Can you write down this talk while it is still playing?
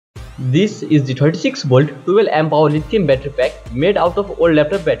This is the 36 volt 12 amp hour lithium battery pack made out of old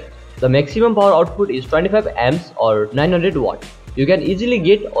laptop batteries. The maximum power output is 25 amps or 900 watt. You can easily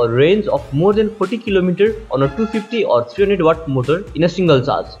get a range of more than 40 km on a 250 or 300 watt motor in a single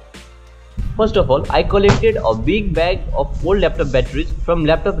charge. First of all, I collected a big bag of old laptop batteries from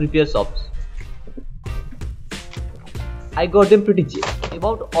laptop repair shops. I got them pretty cheap,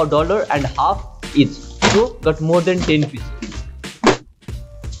 about $1.50 each, so got more than 10 pieces.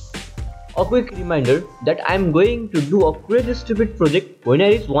 A quick reminder that I am going to do a crazy stupid project when I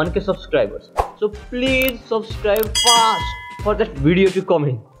reach 1k subscribers. So please subscribe fast for that video to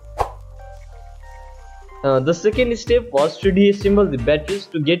comment. The second step was to deassemble the batteries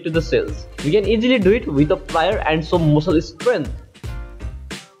to get to the cells. We can easily do it with a plier and some muscle strength.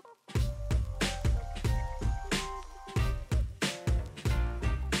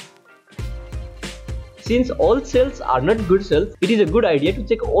 Since all cells are not good cells, it is a good idea to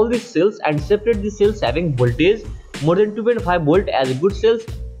check all these cells and separate the cells having voltage more than 2.5 volt as good cells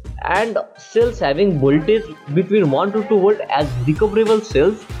and cells having voltage between 1 to 2 volt as recoverable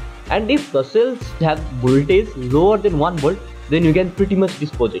cells. And if the cells have voltage lower than 1 volt, then you can pretty much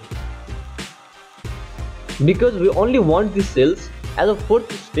dispose it. Because we only want these cells, as a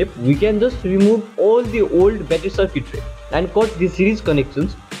fourth step we can just remove all the old battery circuitry and cut the series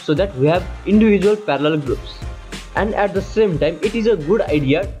connections so that we have individual parallel groups. And at the same time, it is a good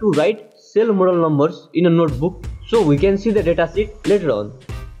idea to write cell model numbers in a notebook so we can see the datasheet later on.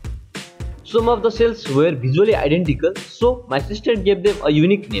 Some of the cells were visually identical, so my sister gave them a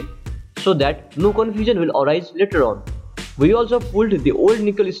unique name so that no confusion will arise later on. We also pulled the old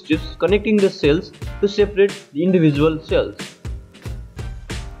nickel strips connecting the cells to separate the individual cells.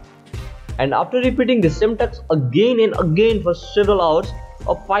 And after repeating the same task again and again for several hours,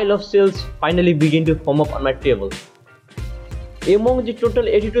 a pile of cells finally began to form up on my table. Among the total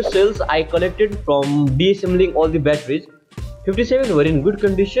 82 cells I collected from deassembling all the batteries, 57 were in good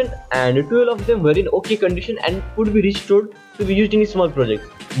condition and 12 of them were in okay condition and could be restored to be used in small projects,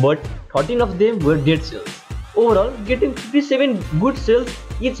 but 13 of them were dead cells. Overall, getting 57 good cells,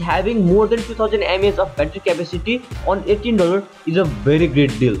 each having more than 2000 mAh of battery capacity on $18 is a very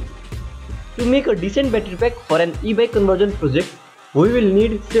great deal. To make a decent battery pack for an e-bike conversion project, we will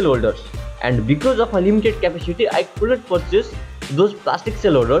need cell holders, and because of a limited capacity I couldn't purchase those plastic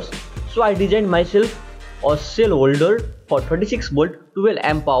cell holders, so I designed myself a cell holder for 36 volt 12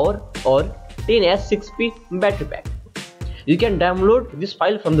 amp hour or 10S6P battery pack. You can download this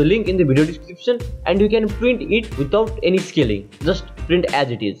file from the link in the video description and you can print it without any scaling, just print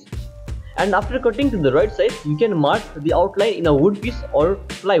as it is. And after cutting to the right size, you can mark the outline in a wood piece or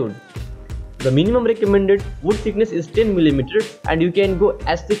plywood. The minimum recommended wood thickness is 10 mm and you can go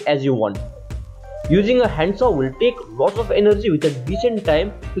as thick as you want. Using a handsaw will take lots of energy with a decent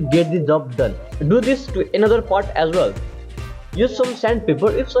time to get the job done. Do this to another part as well. Use some sandpaper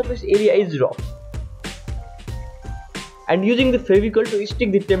if surface area is rough. And using the Fevicol to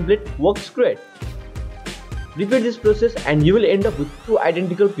stick the template works great. Repeat this process and you will end up with two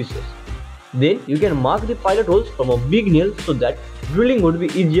identical pieces. Then you can mark the pilot holes from a big nail so that drilling would be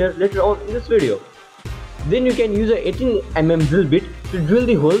easier later on in this video. Then you can use a 18 mm drill bit to drill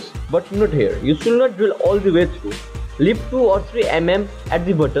the holes, but not here. You should not drill all the way through. Leave 2 or 3 mm at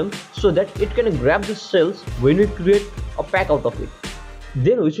the bottom so that it can grab the cells when we create a pack out of it.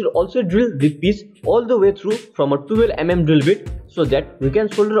 Then we should also drill the piece all the way through from a 12 mm drill bit so that we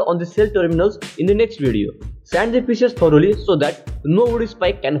can solder on the cell terminals in the next video. Sand the pieces thoroughly so that no wood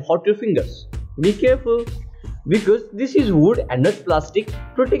spike can hurt your fingers. Be careful, because this is wood and not plastic.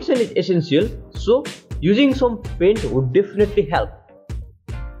 Protection is essential, so using some paint would definitely help.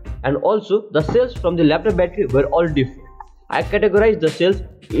 And also, the cells from the laptop battery were all different. I categorized the cells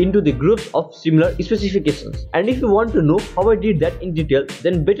into the groups of similar specifications. And if you want to know how I did that in detail,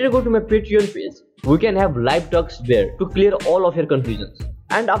 then better go to my Patreon page. We can have live talks there to clear all of your confusions.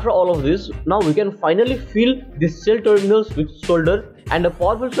 And after all of this, now we can finally fill the cell terminals with solder, and a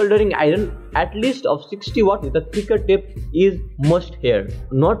powerful soldering iron at least of 60 watt with a thicker tape is must here,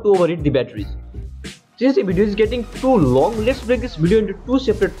 not to overheat the batteries. Since the video is getting too long, let's break this video into two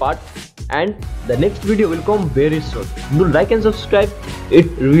separate parts and the next video will come very soon. Do like and subscribe, it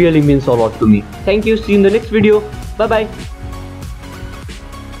really means a lot to me. Thank you, see you in the next video, bye bye.